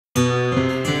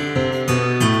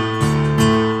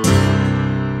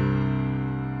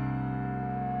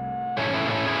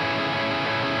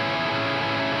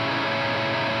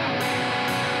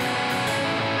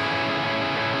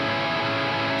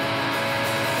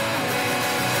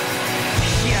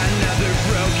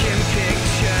broken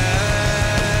picture.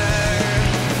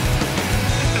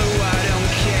 Oh, I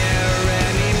don't care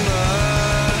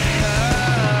anymore.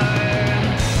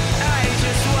 I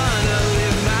just wanna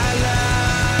live my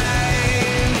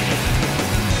life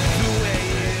the way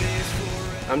it is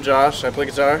forever. I'm Josh, I play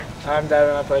guitar. I'm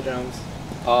Devin, I play drums.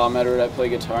 I'm Edward, I play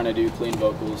guitar and I do clean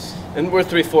vocals. And we're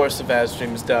 3/4 of As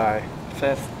Dreams Die.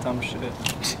 Fifth, dumb shit.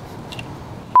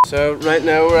 So right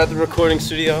now we're at the recording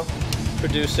studio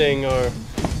producing our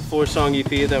 4-song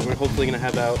EP that we're hopefully going to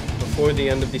have out before the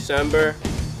end of December.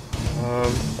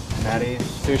 Maddie,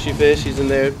 Sushi Fish, he's in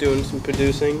there doing some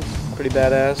producing. Pretty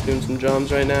badass, doing some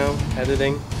drums right now,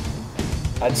 editing.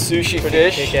 I'd Sushi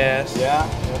Fish. Kick ass. Yeah.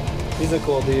 He's a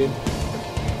cool dude.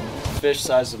 Fish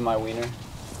size of my wiener.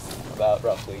 About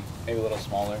roughly, maybe a little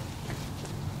smaller.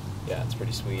 Yeah, it's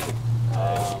pretty sweet.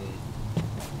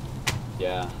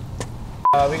 Yeah.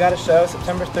 We got a show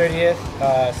September 30th.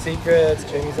 Secrets,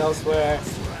 Jamie's Elsewhere,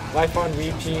 Life on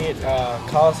Repeat.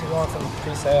 Call us if you want some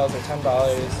pre-sales. They're $10.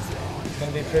 It's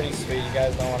gonna be pretty sweet. You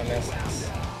guys don't want to miss this.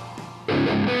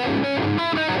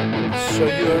 Show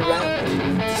you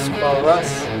around. Just follow us.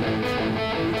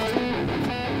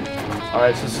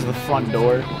 Alright, so this is the front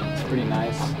door. It's pretty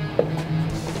nice.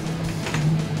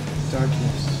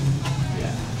 Darkness.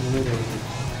 Yeah. Literally.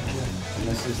 And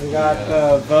this is We got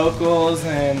the vocals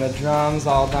and the drums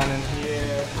all done in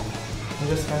here. We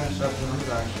just finished up the drums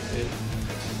actually.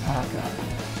 Oh god.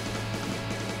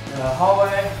 The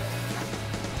hallway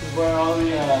is where all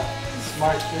the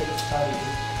smart kids study.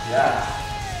 Yeah.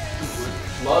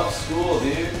 Love school,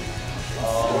 dude.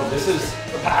 This is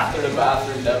the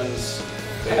bathroom, Devin's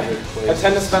favorite place. I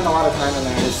tend to spend a lot of time in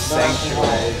there. It's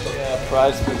sanctuary. Yeah,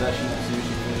 prized possession of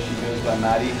Sushi Fish. He goes by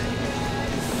Maddie.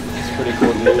 He's a pretty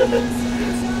cool dude.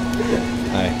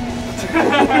 Hi.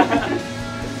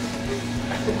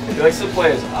 He likes to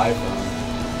play his iPhone.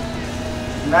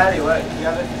 Maddie, what? Do you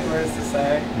have a few words to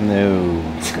say? No.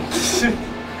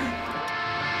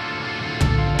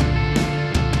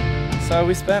 So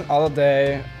we spent all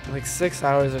day, like 6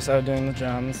 hours or so doing the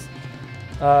drums.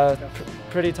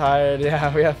 Pretty tired,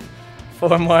 yeah, we have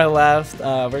 4 more left.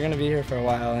 We're gonna be here for a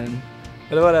while,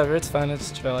 but whatever, it's fun,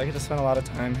 it's chill. I get to spend a lot of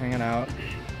time hanging out.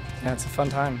 Yeah, it's a fun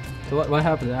time. So what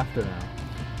happened after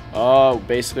now?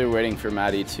 Basically we're waiting for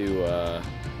Maddie to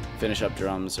finish up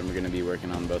drums, and we're gonna be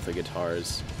working on both the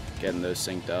guitars, getting those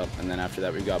synced up, and then after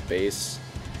that we've got bass.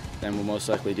 Then we'll most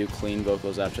likely do clean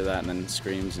vocals after that, and then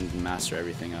screams and master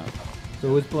everything up. So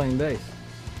who's playing bass?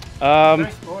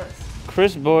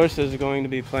 Chris Boris is going to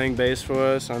be playing bass for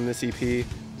us on this EP.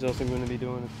 He's also going to be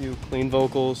doing a few clean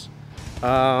vocals.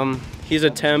 He's a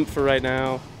temp for right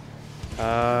now.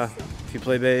 If you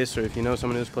play bass, or if you know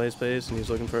someone who plays bass and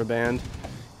he's looking for a band,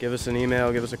 give us an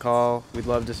email, give us a call. We'd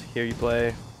love to hear you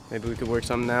play. Maybe we could work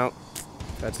something out.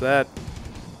 That's that.